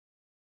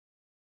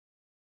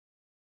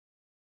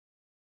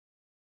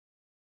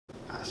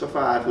So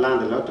far I've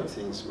learned a lot of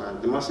things,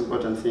 but the most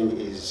important thing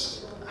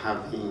is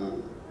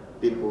having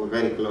people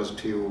very close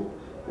to you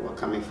who are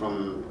coming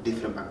from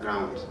different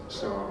backgrounds.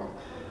 So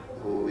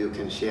who you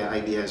can share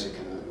ideas, you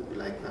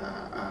can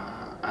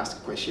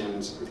ask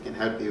questions, it can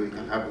help you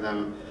can help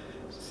them,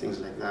 things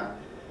like that.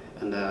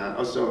 And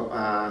also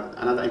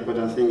another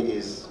important thing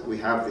is we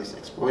have this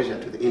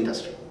exposure to the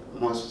industry.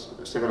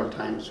 Several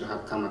times we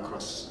have come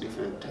across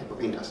different type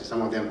of industries.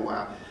 Some of them who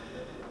are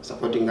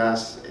supporting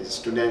us as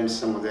students,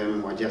 some of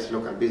them who are just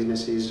local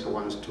businesses who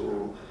wants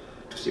to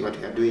see what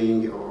we are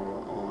doing,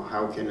 or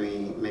how can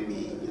we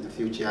maybe in the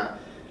future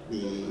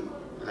be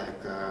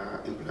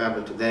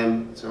employable to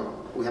them.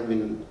 So we have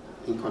been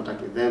in contact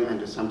with them,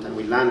 and sometimes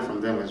we learn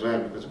from them as well,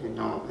 because we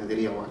know in the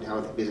real world how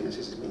the business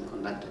is being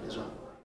conducted as well.